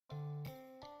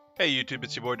Hey YouTube,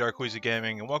 it's your boy Dark Wheezy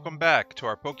Gaming, and welcome back to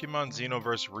our Pokemon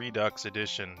Xenoverse Redux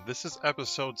edition. This is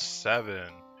episode 7.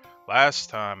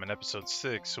 Last time, in episode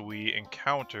 6, we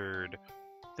encountered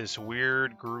this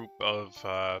weird group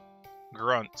of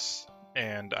grunts,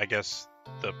 and I guess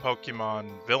the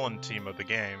Pokemon villain team of the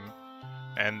game,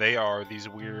 and they are these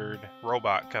weird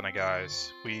robot kind of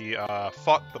guys. We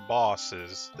fought the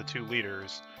bosses, the two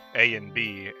leaders, A and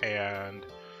B, and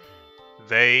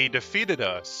they defeated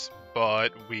us.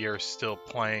 But we are still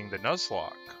playing the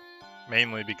Nuzlocke,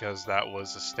 mainly because that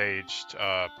was a staged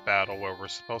battle where we're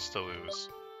supposed to lose.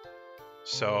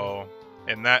 So,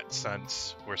 in that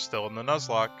sense, we're still in the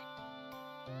Nuzlocke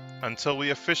until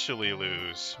we officially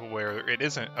lose, where it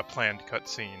isn't a planned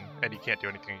cutscene and you can't do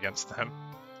anything against them.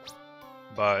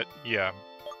 But yeah,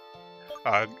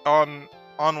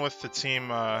 on with the team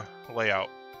layout.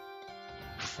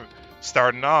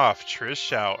 Starting off,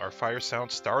 Trishout, our Fire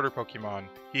Sound starter Pokemon.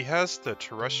 He has the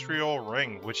Terrestrial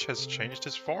Ring, which has changed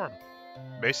his form.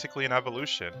 Basically an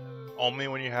evolution. Only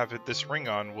when you have this ring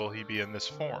on will he be in this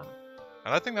form.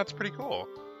 And I think that's pretty cool.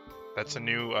 That's a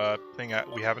new thing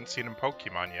that we haven't seen in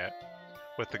Pokemon yet.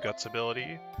 With the Guts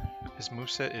ability, his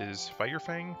moveset is Fire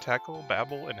Fang, Tackle,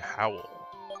 Babble, and Howl.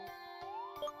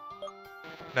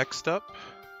 Next up,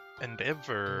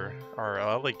 Endeavor, our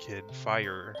Elekid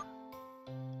Fire.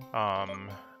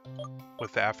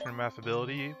 With the Aftermath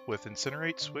ability with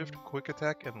Incinerate, Swift, Quick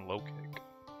Attack, and Low Kick.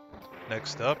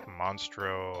 Next up,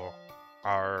 Monstro,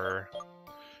 our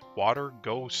Water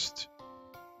Ghost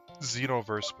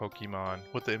Xenoverse Pokemon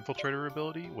with the Infiltrator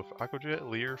ability with Aqua Jet,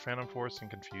 Leer, Phantom Force, and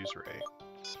Confuse Ray.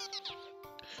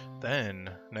 Then,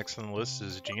 next on the list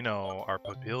is Geno, our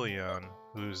Papillion,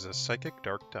 who's a Psychic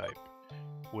Dark type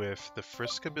with the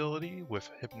Frisk ability with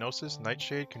Hypnosis,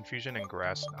 Nightshade, Confusion, and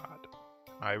Grass Knot.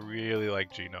 I really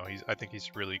like Geno. I think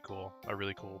he's really cool. A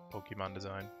really cool Pokemon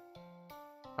design.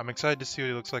 I'm excited to see what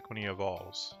he looks like when he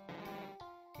evolves.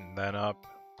 And then up,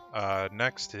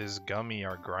 next is Gummy,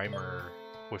 our Grimer,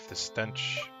 with the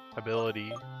Stench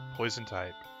ability, Poison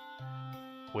type,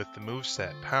 with the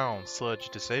moveset Pound, Sludge,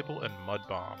 Disable, and Mud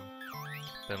Bomb.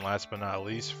 Then last but not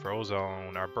least,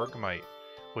 Frozone, our Bergmite,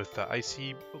 with the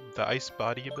Ice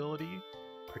Body ability,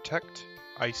 Protect,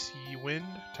 Icy Wind,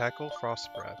 Tackle, Frost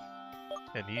Breath.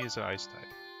 And he is an Ice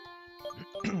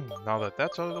type. Now that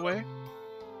that's out of the way.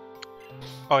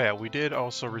 Oh yeah, we did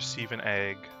also receive an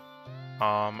egg.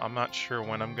 I'm not sure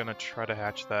when I'm gonna try to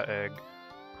hatch that egg.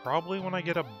 Probably when I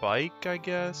get a bike, I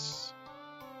guess.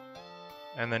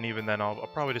 And then even then, I'll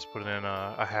probably just put it in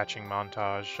a hatching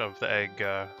montage of the egg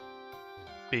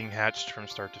being hatched from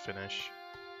start to finish.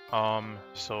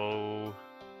 So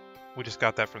we just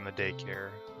got that from the daycare,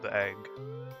 the egg.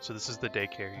 So this is the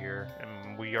daycare here,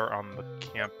 and we are on the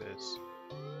campus,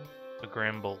 the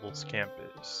Grambles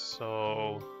campus.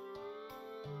 So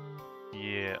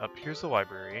yeah, up here's the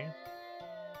library.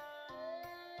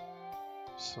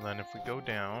 So then if we go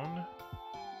down,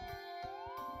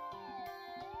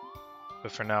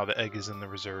 but for now the egg is in the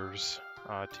reserves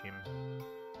team.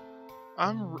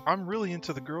 I'm really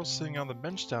into the girl sitting on the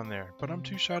bench down there, but I'm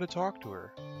too shy to talk to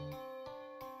her.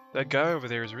 That guy over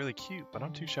there is really cute, but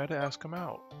I'm too shy to ask him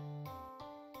out.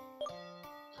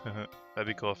 That'd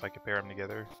be cool if I could pair them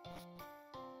together.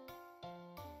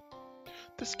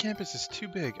 This campus is too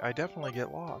big. I definitely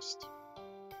get lost.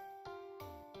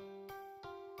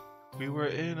 We were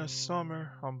in a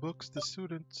summer on books to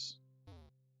students.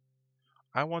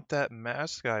 I want that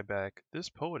mask guy back. This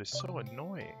poet is so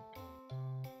annoying.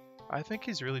 I think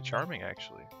he's really charming,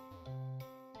 actually.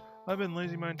 I've been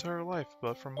lazy my entire life,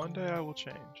 but from Monday I will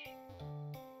change.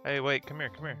 Hey, wait, come here,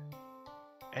 come here.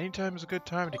 Anytime is a good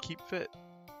time to keep fit.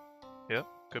 Yep,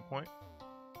 good point.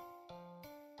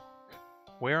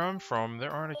 Where I'm from, there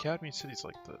aren't academy cities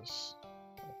like this.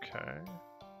 Okay.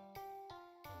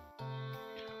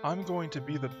 I'm going to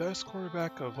be the best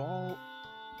quarterback of all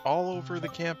over the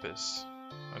campus.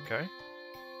 Okay.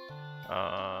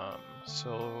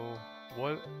 So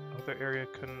what other area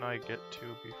couldn't I get to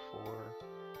before?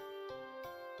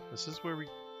 This is where we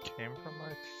came from,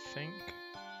 I think.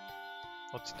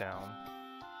 What's down?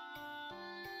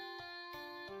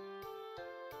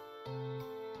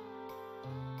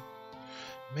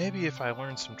 Maybe if I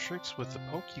learn some tricks with the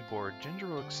Pokeboard, Ginger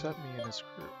will accept me in his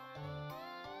group.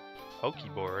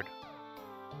 Pokeboard?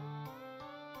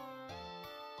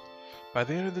 By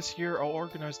the end of this year, I'll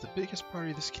organize the biggest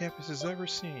party this campus has ever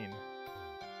seen.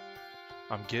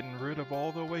 I'm getting rid of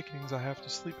all the awakenings I have to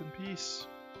sleep in peace.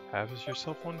 Have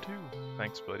yourself one too.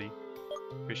 Thanks, buddy.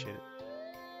 Appreciate it.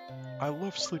 I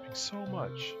love sleeping so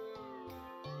much.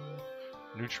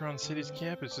 Neutron City's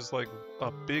campus is like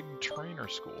a big trainer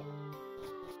school.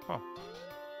 Huh.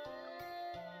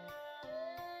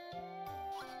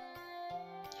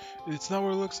 It's not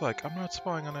what it looks like. I'm not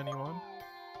spying on anyone.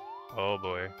 Oh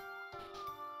boy.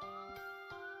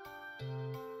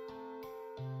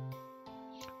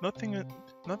 Nothing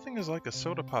is like a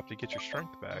soda pop to get your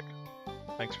strength back.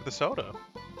 Thanks for the soda.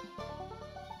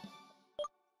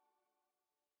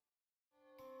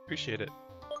 Appreciate it.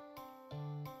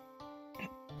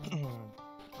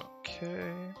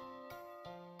 Okay.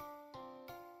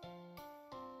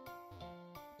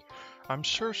 I'm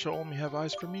sure she'll only have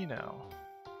eyes for me now.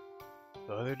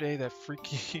 The other day, that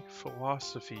freaky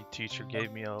philosophy teacher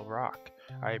gave me a rock.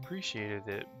 I appreciated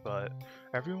it, but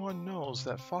everyone knows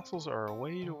that fossils are a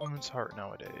way to a woman's heart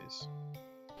nowadays.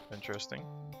 Interesting.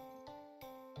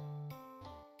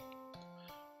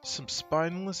 Some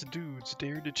spineless dudes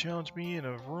dared to challenge me in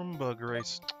a Roomba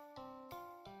race.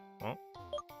 Well,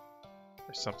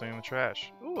 there's something in the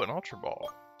trash. Ooh, an Ultra Ball.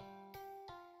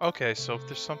 Okay, so if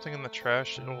there's something in the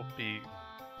trash, it'll be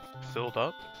filled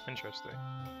up? Interesting.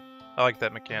 I like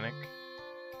that mechanic.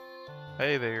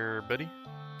 Hey there, buddy.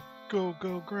 Go,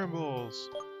 go, Grimbles!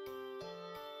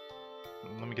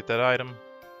 Let me get that item.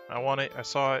 I want it. I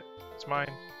saw it. It's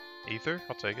mine. Ether?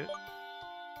 I'll take it.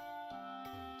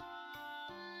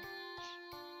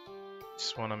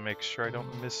 Just want to make sure I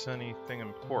don't miss anything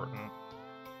important.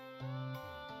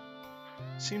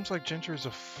 Seems like Ginger is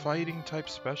a fighting type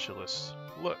specialist.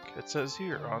 Look, it says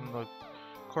here on the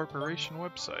corporation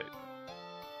website.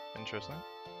 Interesting.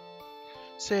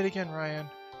 Say it again, Ryan.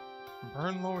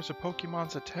 Burn lowers a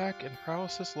Pokemon's attack and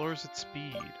paralysis lowers its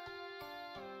speed.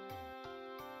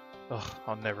 Ugh,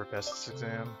 I'll never pass this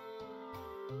exam.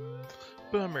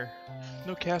 Bummer.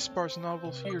 No Caspar's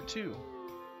novels here, too.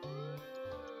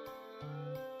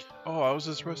 Oh, I was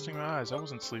just resting my eyes. I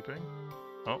wasn't sleeping.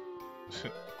 Oh.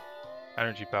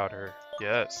 Energy powder.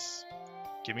 Yes.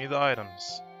 Give me the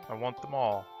items. I want them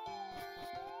all.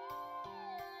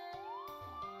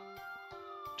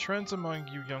 Trends among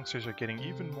you youngsters are getting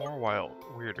even more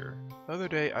weirder. The other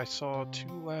day I saw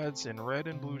two lads in red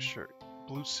and blue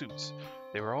suits.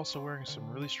 They were also wearing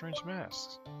some really strange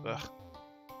masks. Ugh.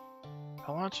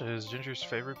 Halancha is Ginger's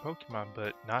favorite Pokemon,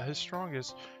 but not his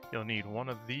strongest. You'll need one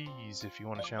of these if you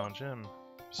want to challenge him.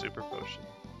 Super Potion.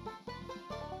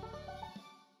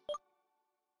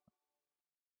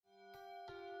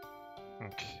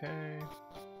 Okay.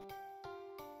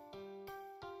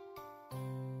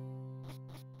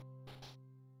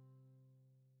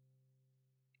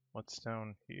 What's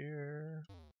down here?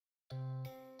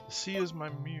 The sea is my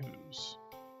muse.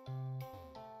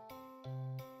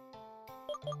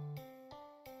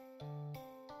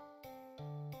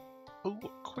 Ooh, a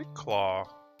Quick Claw.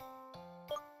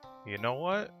 You know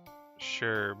what?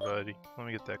 Sure, buddy. Let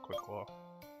me get that Quick Claw.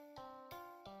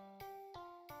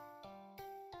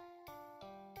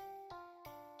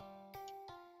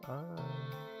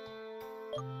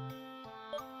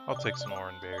 I'll take some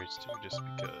orange berries too, just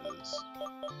because.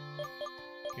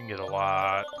 You can get a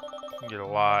lot. You can get a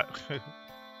lot.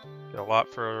 Get a lot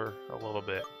for a little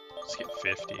bit. Let's get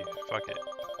 50. Fuck it.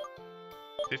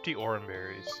 50 orange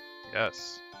berries.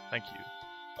 Yes. Thank you.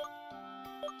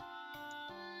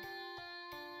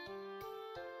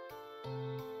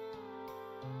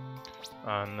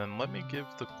 And then let me give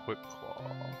the Quick Claw.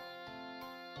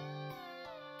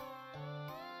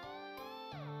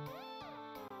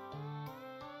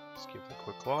 Let's give the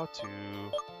Quick Claw to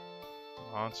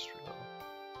Monstro.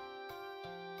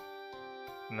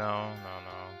 No.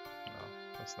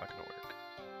 That's not gonna work.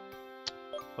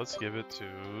 Let's give it to...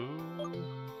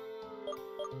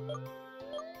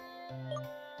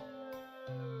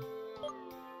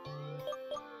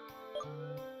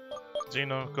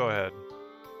 Gino, go ahead.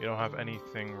 You don't have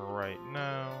anything right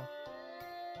now.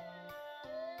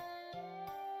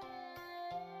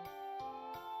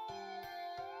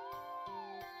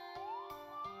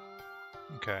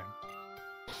 Okay.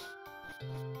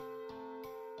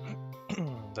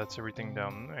 That's everything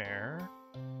down there.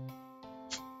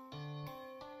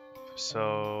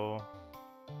 So...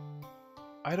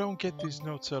 I don't get these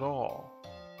notes at all.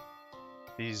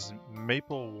 These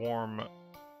maple warm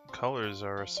colors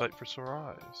are a sight for sore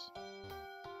eyes.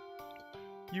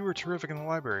 You were terrific in the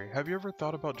library. Have you ever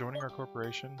thought about joining our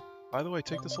corporation? By the way,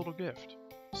 take this little gift.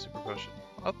 Super Potion.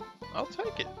 I'll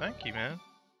take it. Thank you, man.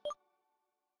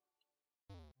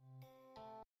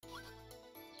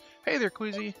 Hey there,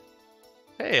 Quizzy.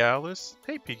 Hey, Alice.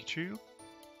 Hey, Pikachu.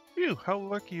 Phew, how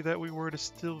lucky that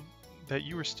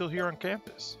you were still here on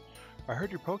campus. I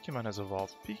heard your Pokemon has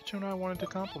evolved. Pikachu and I wanted to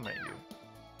compliment you.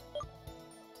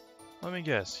 Let me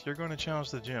guess, you're going to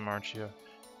challenge the gym, aren't you?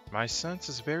 My sense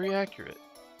is very accurate.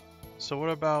 So what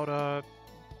about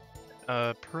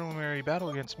a preliminary battle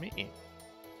against me?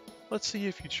 Let's see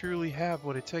if you truly have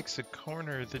what it takes to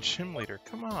corner the gym leader.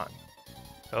 Come on.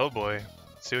 Oh boy.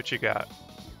 Let's see what you got.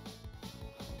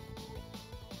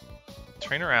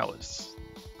 Trainer Alice.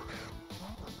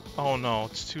 Oh no,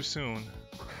 it's too soon.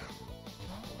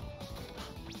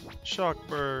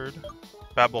 Shockbird.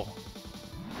 Babble.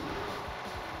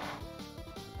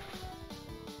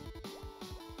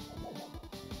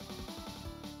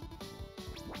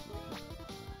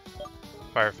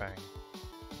 Firefang.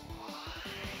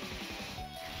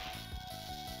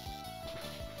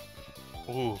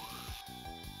 Ooh.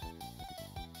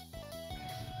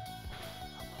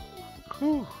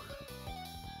 Whew.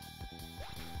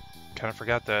 Kind of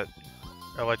forgot that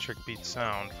electric beat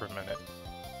sound for a minute.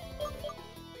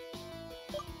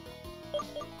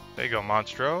 There you go,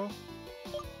 Monstro.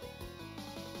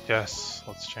 Yes,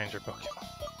 let's change our Pokemon.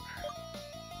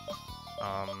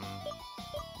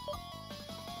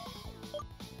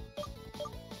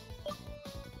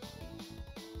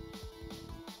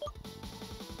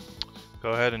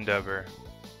 Go ahead, Endeavor.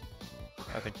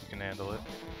 I think you can handle it.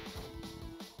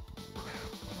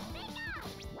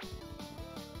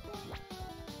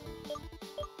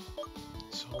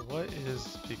 So what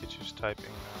is Pikachu's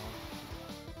typing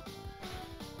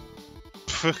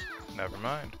now? Never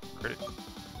mind. Crit.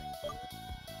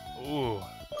 Ooh.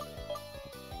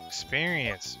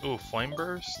 Experience. Ooh, Flame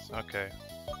Burst? Okay.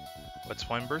 What's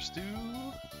Flame Burst do?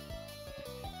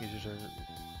 Users are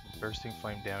bursting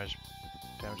flame damage.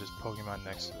 Damages Pokemon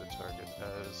next to the target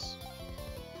as...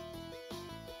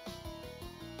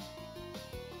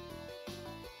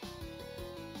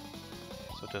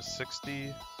 So it does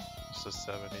 60, this does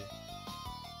 70.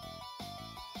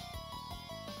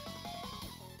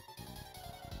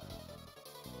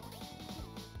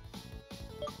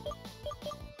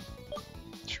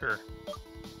 Sure.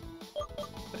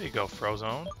 There you go,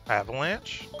 Frozone.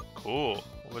 Avalanche? Cool.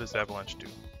 What does Avalanche do?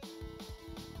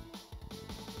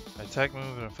 Attack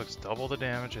move and inflicts double the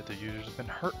damage if the user has been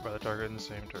hurt by the target in the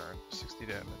same turn. 60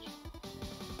 damage.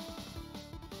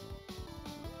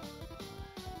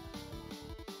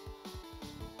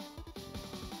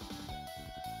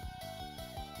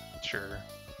 Sure.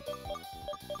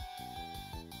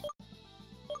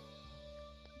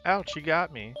 Ouch, you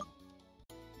got me.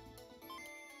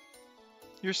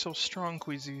 You're so strong,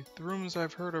 Queasy. The rumors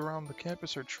I've heard around the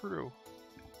campus are true.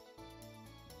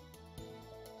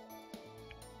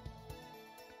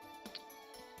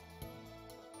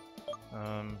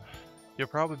 You'll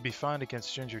probably be fine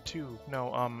against Ginger too.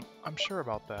 No, I'm sure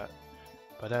about that.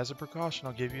 But as a precaution,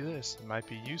 I'll give you this. It might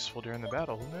be useful during the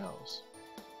battle, who knows?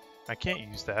 I can't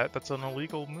use that. That's an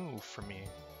illegal move for me.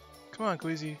 Come on,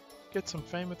 Queasy. Get some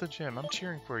fame at the gym. I'm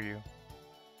cheering for you.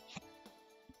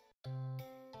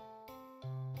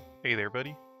 Hey there,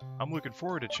 buddy. I'm looking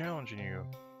forward to challenging you.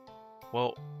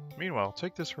 Well, meanwhile,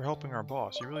 take this for helping our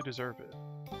boss. You really deserve it.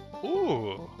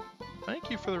 Ooh!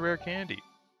 Thank you for the rare candy.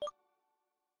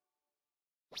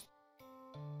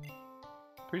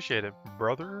 Appreciate it,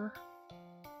 brother.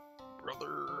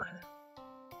 Brother.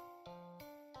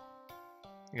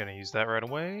 You're gonna use that right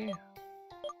away.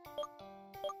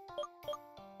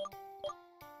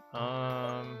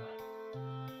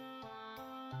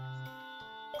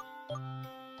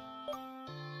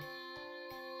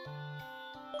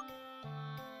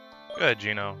 Go ahead,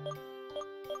 Gino.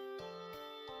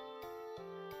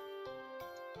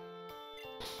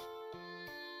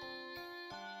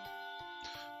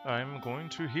 I'm going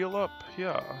to heal up,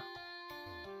 yeah.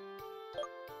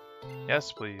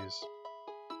 Yes, please.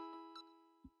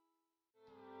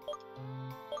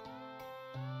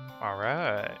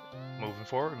 Alright. Moving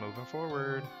forward, moving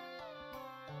forward.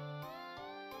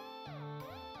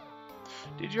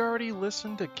 Did you already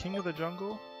listen to King of the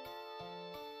Jungle?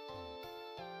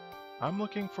 I'm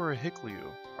looking for a Hickleu.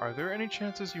 Are there any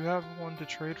chances you have one to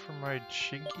trade for my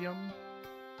Chinkium?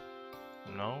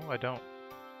 No, I don't.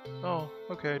 Oh,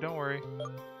 okay, don't worry.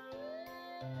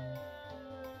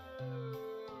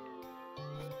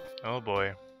 Oh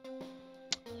boy.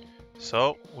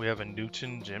 So, we have a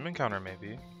Newton Gym encounter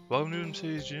maybe. Welcome to Newton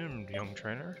City's gym, young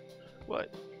trainer.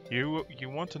 What? You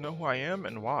want to know who I am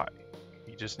and why?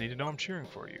 You just need to know I'm cheering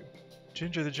for you.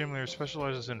 Ginger the gym leader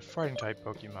specializes in fighting type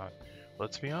Pokemon.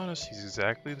 Let's be honest, he's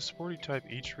exactly the sporty type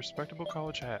each respectable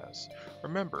college has.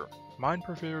 Remember, mind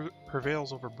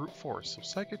prevails over brute force, so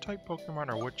psychic type Pokemon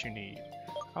are what you need.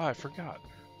 Ah, I forgot.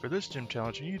 For this gym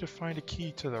challenge, you need to find a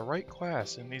key to the right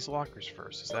class in these lockers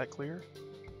first. Is that clear?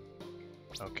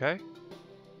 Okay.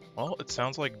 Well, it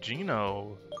sounds like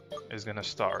Gino is gonna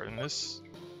start in this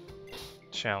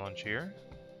challenge here.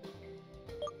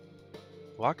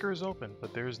 Locker is open,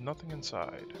 but there is nothing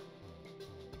inside.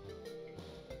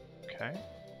 Okay.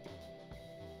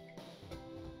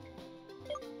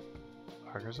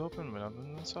 Locker's open, but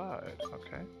nothing inside.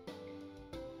 Okay.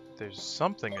 There's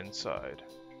something inside.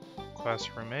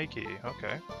 Classroom A key.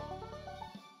 Okay.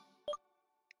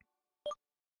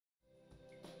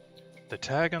 The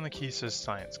tag on the key says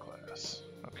science class.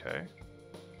 Okay.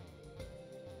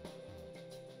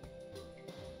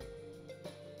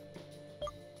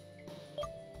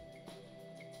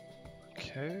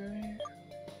 Okay.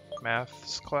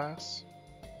 Maths class.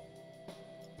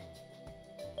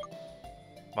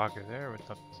 Locker there with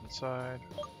nothing inside.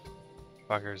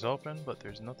 Locker is open, but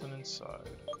there's nothing inside.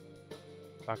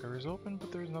 Locker is open,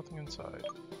 but there's nothing inside.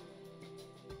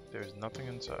 There's nothing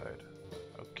inside.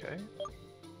 Okay.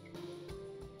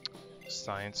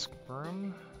 Science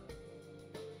room.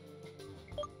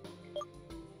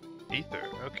 Ether.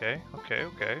 Okay, okay,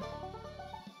 okay.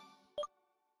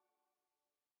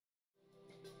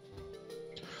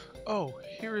 Oh,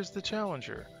 here is the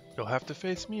challenger. You'll have to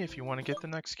face me if you want to get the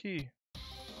next key.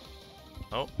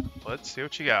 Oh, let's see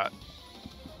what you got.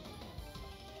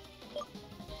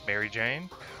 Mary Jane?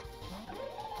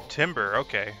 Timber,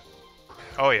 okay.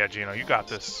 Oh yeah, Gino, you got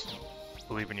this.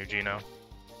 Believe in you, Gino.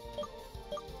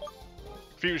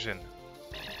 Fusion.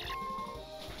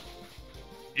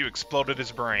 You exploded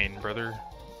his brain, brother.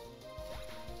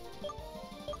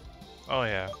 Oh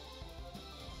yeah.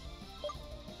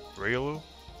 Riolu?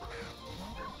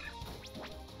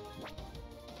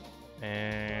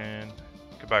 And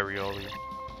goodbye, Riolu.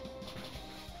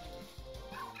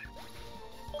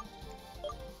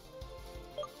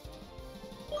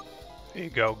 There you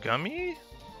go, Gummy.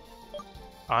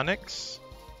 Onyx.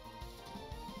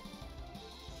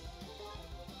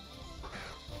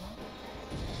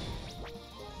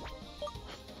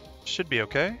 Should be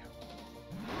okay.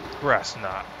 Grass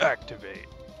knot, activate.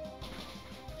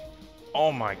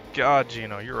 Oh my god,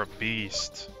 Gino, you're a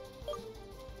beast.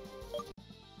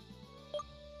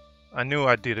 I knew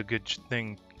I did a good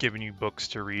thing giving you books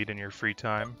to read in your free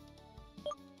time.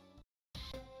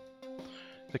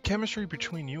 The chemistry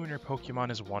between you and your Pokemon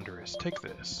is wondrous. Take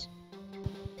this.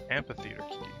 Amphitheater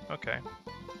key. Okay.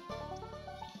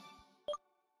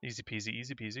 Easy peasy,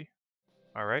 easy peasy.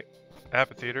 Alright.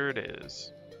 Amphitheater it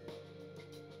is.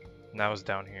 Now it's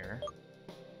down here.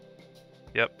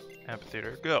 Yep.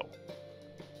 Amphitheater. Go.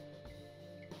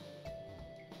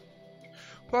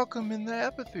 Welcome in the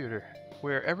amphitheater,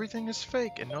 where everything is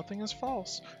fake and nothing is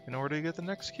false. In order to get the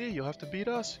next key, you'll have to beat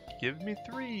us. Give me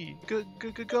 3. Go,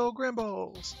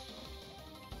 Grimballs.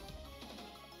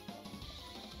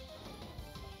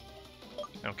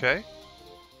 Okay.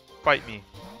 Fight me.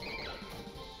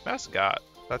 Mascot.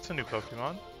 That's a new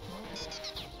Pokemon.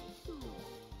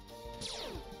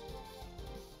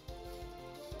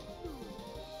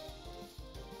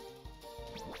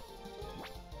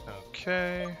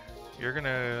 Okay. You're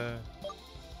gonna...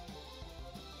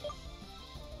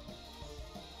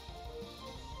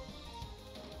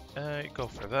 go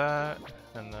for that,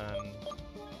 and then...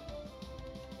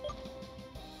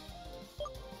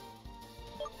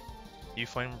 You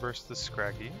Flame Burst the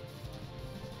Scraggy.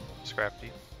 Scrafty,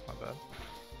 my bad.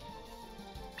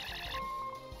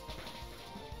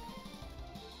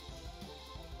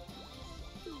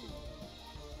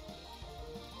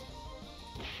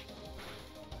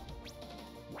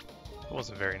 That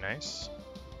wasn't very nice.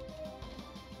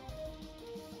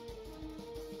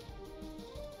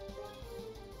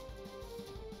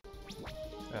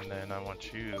 And then I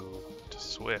want you to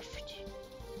Swift.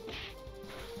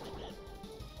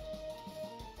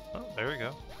 Oh, there we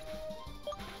go.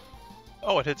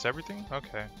 Oh, it hits everything?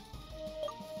 Okay.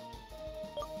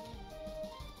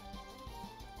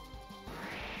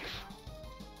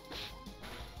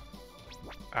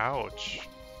 Ouch.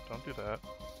 Don't do that.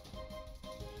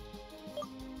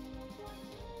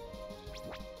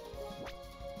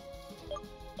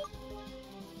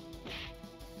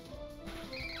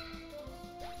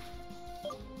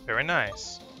 Very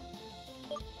nice.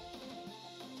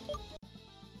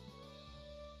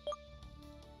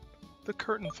 The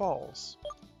curtain falls.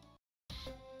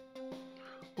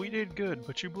 We did good,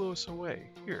 but you blew us away.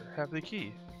 Here, have the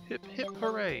key. Hip hip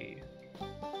hooray!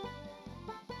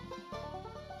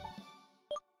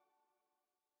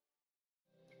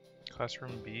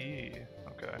 Classroom B.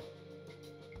 Okay.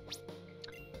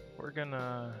 We're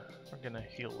gonna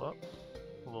heal up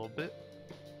a little bit.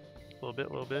 A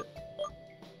little bit.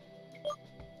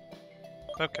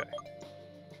 Okay.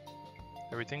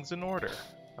 Everything's in order.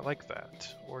 I like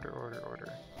that.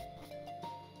 Order.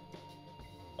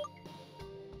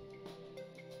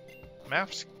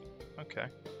 Maths? Okay.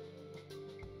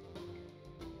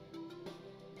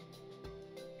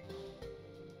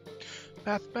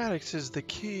 Mathematics is the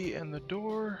key and the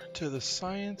door to the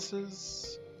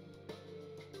sciences.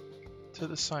 to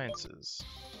the sciences.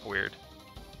 Weird.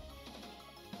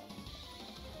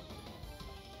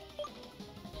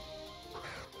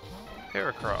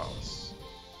 Heracross.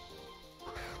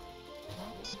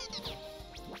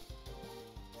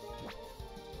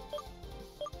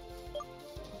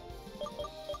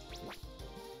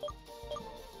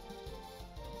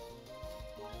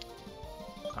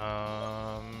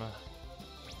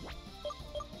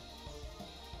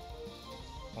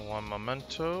 One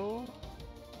memento.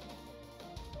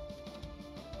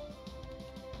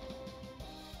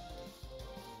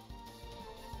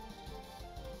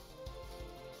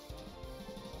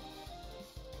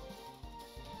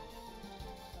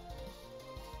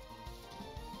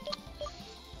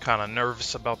 Kinda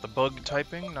nervous about the bug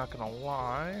typing, not gonna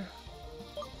lie.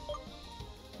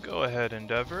 Go ahead,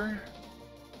 Endeavor.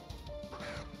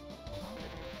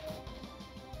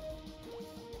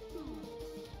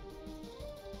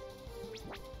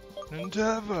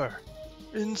 Endeavor!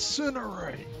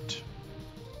 Incinerate!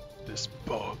 This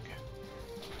bug.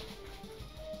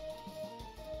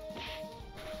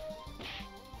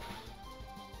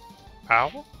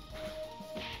 Ow?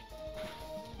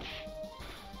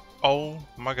 Oh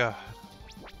my god.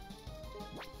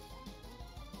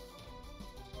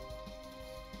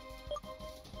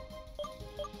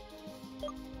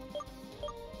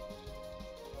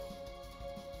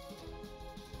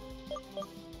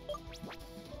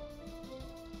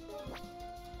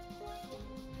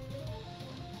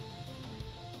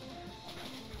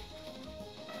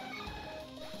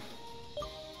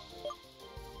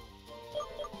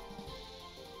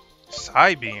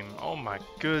 Psybeam, oh my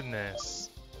goodness.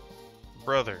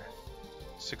 Brother,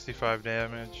 65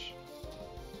 damage.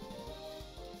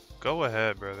 Go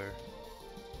ahead, brother.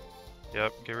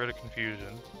 Yep, get rid of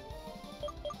confusion.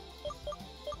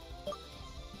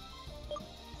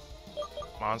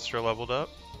 Monster leveled up.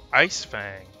 Ice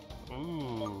Fang.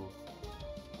 Ooh.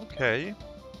 Okay.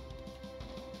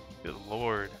 Good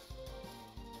lord.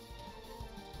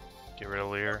 Get rid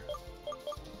of Leer.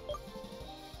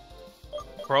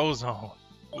 Frozone.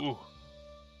 Ooh.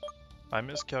 I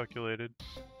miscalculated.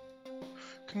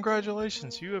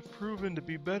 Congratulations, you have proven to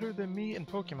be better than me in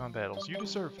Pokemon battles. You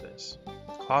deserve this.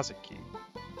 Closet key.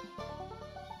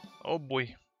 Oh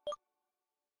boy.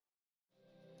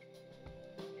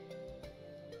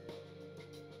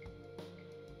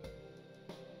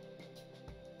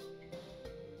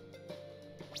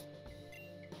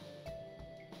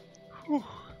 Whew.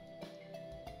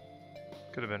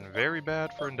 Could have been very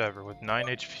bad for Endeavor with 9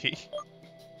 HP.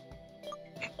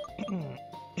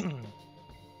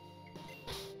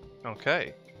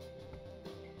 Okay.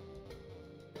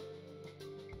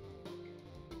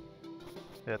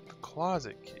 Get the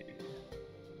closet key.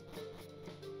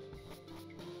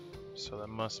 So that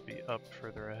must be up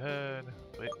further ahead.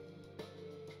 Wait.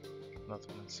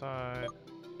 Nothing inside.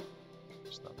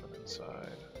 There's nothing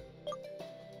inside.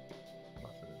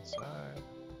 Nothing inside.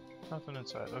 Nothing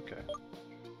inside. Okay.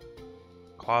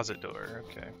 Closet door.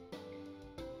 Okay.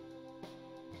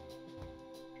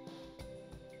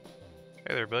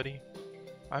 Hey there, buddy.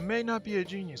 I may not be a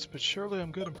genius, but surely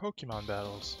I'm good in Pokemon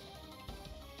battles.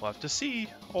 We'll have to see,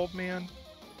 old man.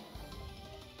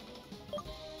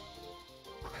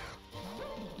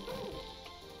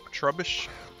 Trubbish.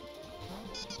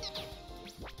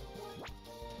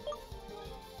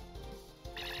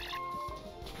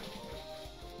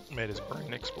 Made his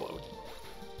brain explode.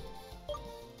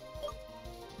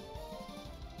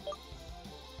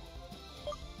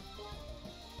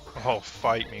 Oh,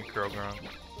 fight me, Krogron.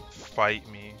 Fight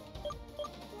me.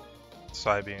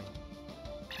 Psybeam.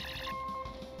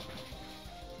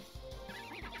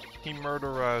 He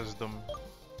murderized them.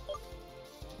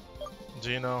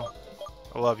 Gino,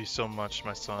 I love you so much,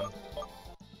 my son.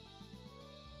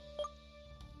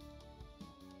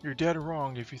 You're dead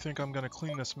wrong if you think I'm gonna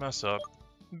clean this mess up.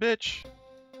 Bitch!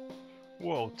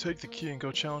 Whoa, take the key and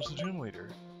go challenge the gym leader.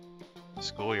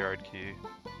 Schoolyard key.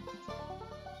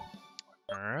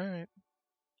 Alright.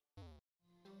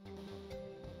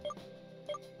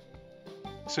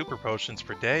 Super potions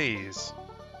for days.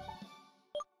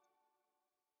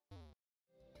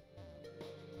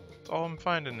 That's all I'm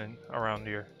finding around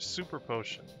here. Super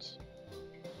potions.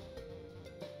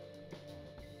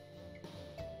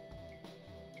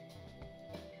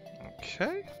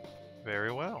 Okay.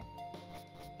 Very well.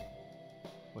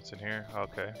 What's in here?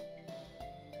 Okay.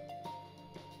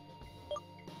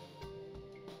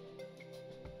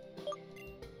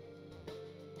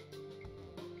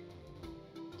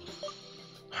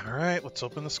 Alright, let's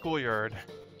open the schoolyard.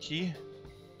 Key.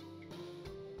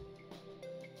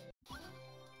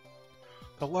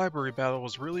 The library battle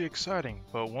was really exciting,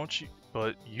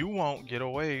 but you won't get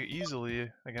away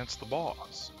easily against the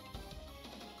boss.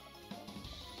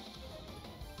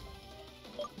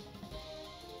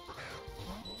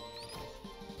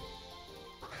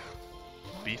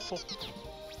 Beeful?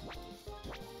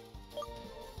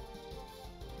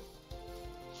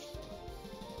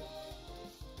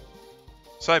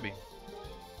 Psybeam.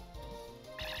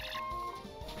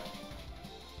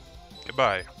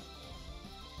 Goodbye.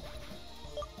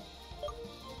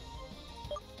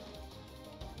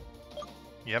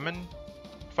 Yemen,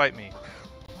 fight me.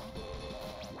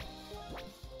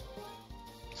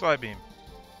 Psybeam.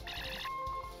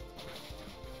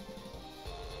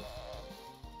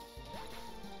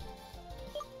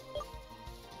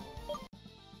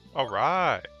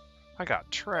 Alright, I got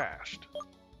trashed.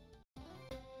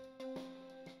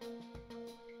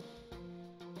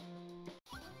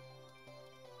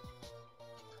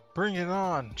 Bring it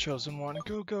on, Chosen One,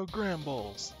 go go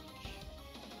Grambles!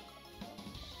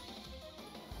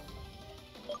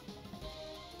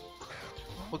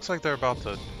 Looks like they're about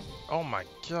to... Oh my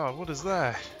god, what is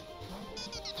that?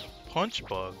 Punch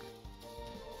bug?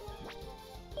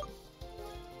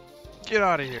 Get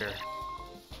out of here!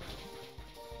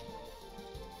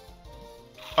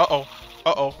 Uh-oh,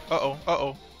 uh-oh, uh-oh,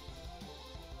 uh-oh.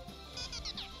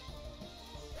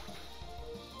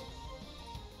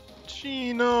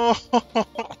 Gino!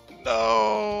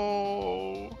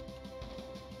 No!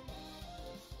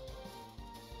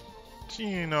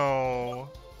 Gino!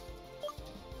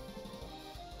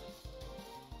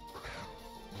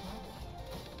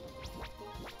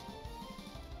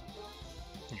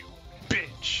 You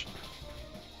bitch!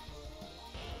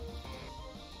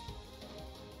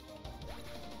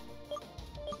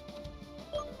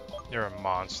 You're a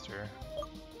monster.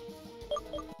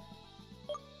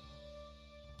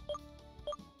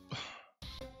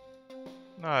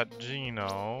 Not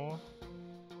Gino.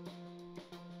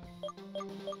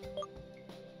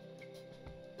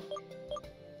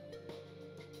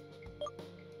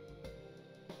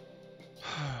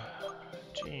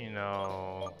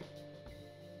 Gino.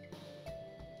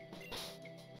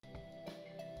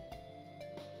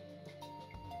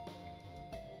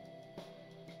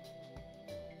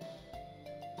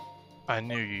 I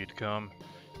knew you'd come.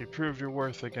 You proved your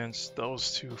worth against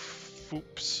those two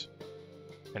foops.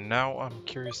 And now I'm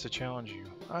curious to challenge you.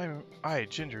 I,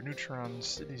 Ginger Neutron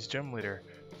City's gym leader,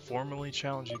 formally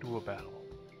challenge you to a battle.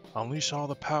 Unleash all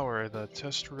the power the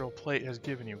terrestrial plate has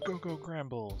given you. Go go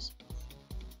Grambles!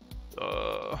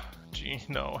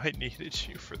 Gino, I needed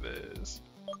you for this.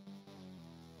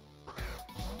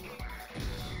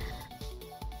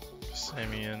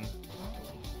 Simeon.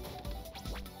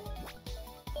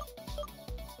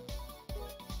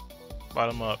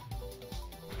 Bottom up.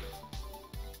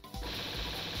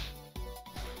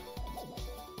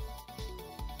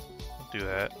 Do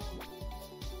that.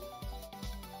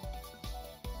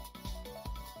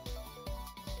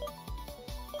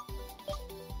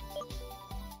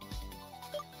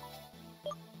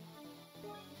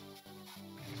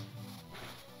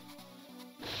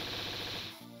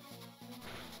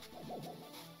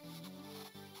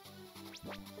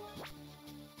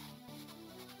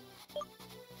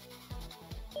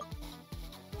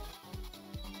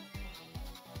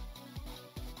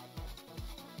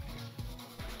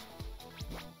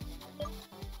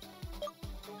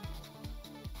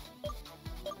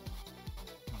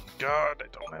 God, I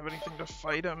don't have anything to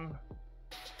fight him.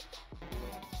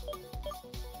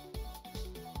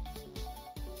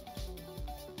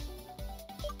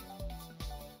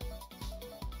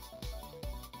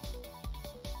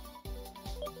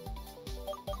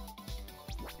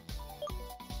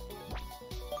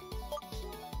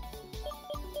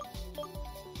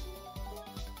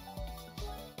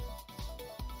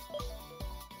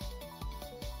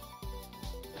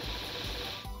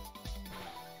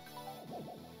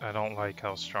 I don't like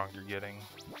how strong you're getting.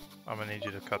 I'm gonna need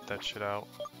you to cut that shit out.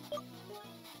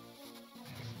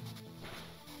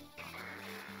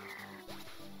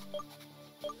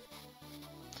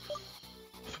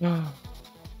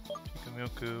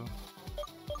 Chikamilku.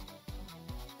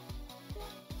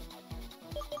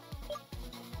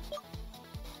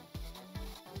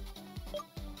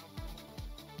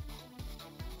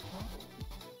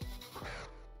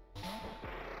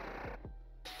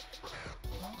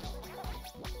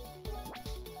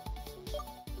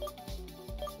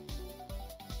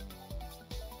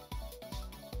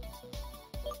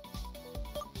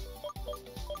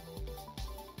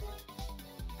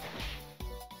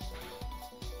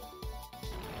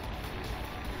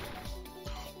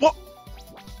 What?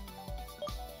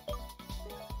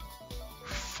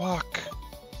 Fuck.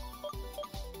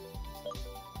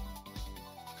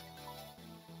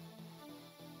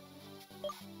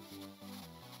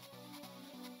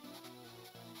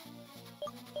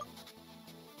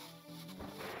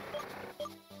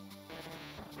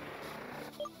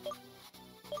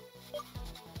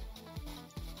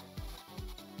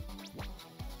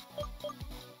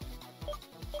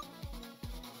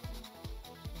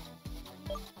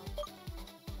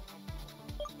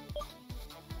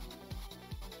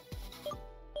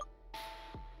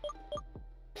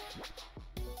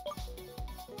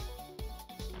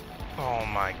 Oh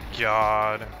my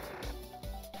god.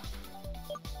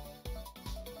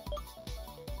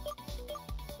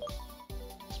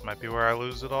 This might be where I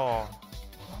lose it all.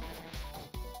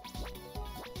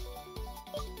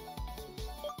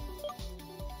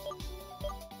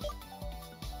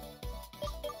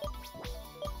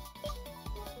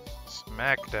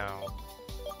 Smackdown.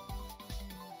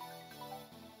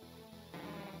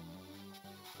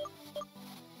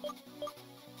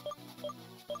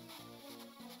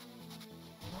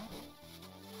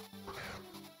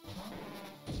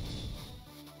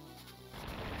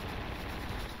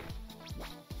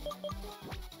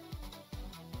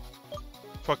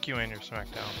 Fuck you and your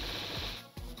Smackdown.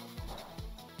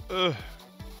 Ugh.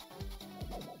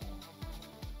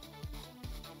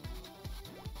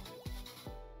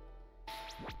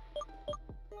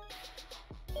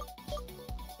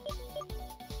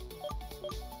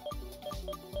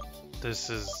 This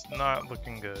is not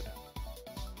looking good.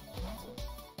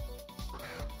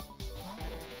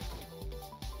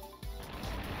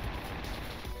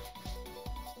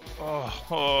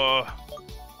 Oh.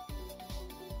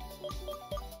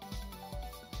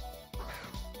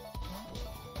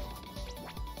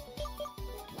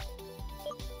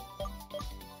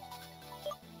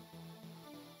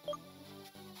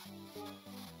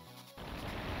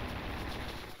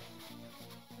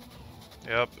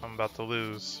 Yep, I'm about to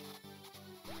lose.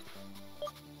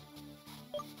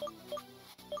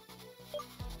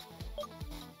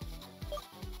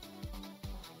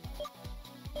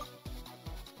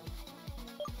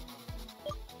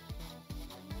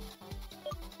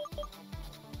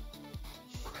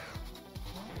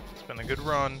 It's been a good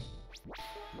run.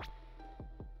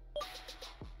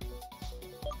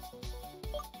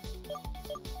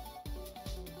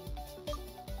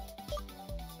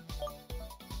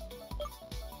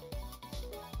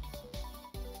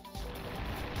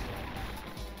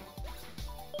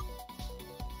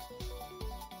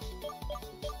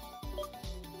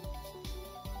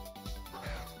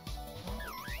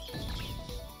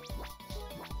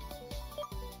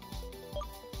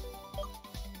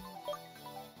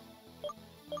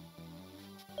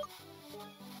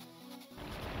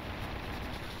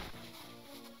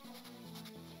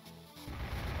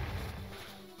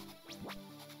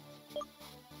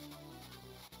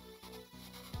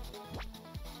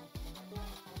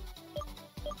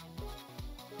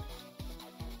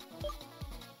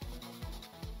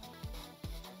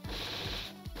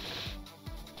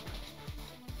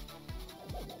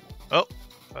 Oh,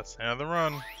 that's the end of the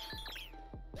run.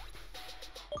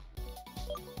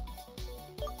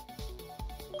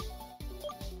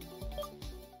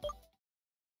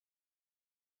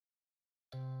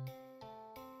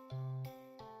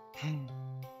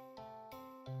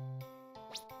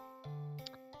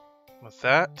 With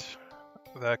that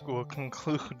will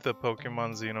conclude the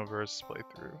Pokemon Xenoverse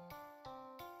playthrough.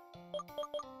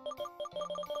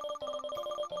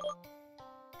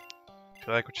 If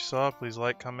you like what you saw, please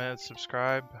like, comment,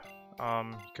 subscribe.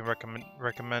 You can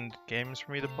recommend games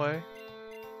for me to play,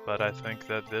 but I think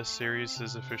that this series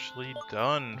is officially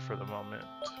done for the moment.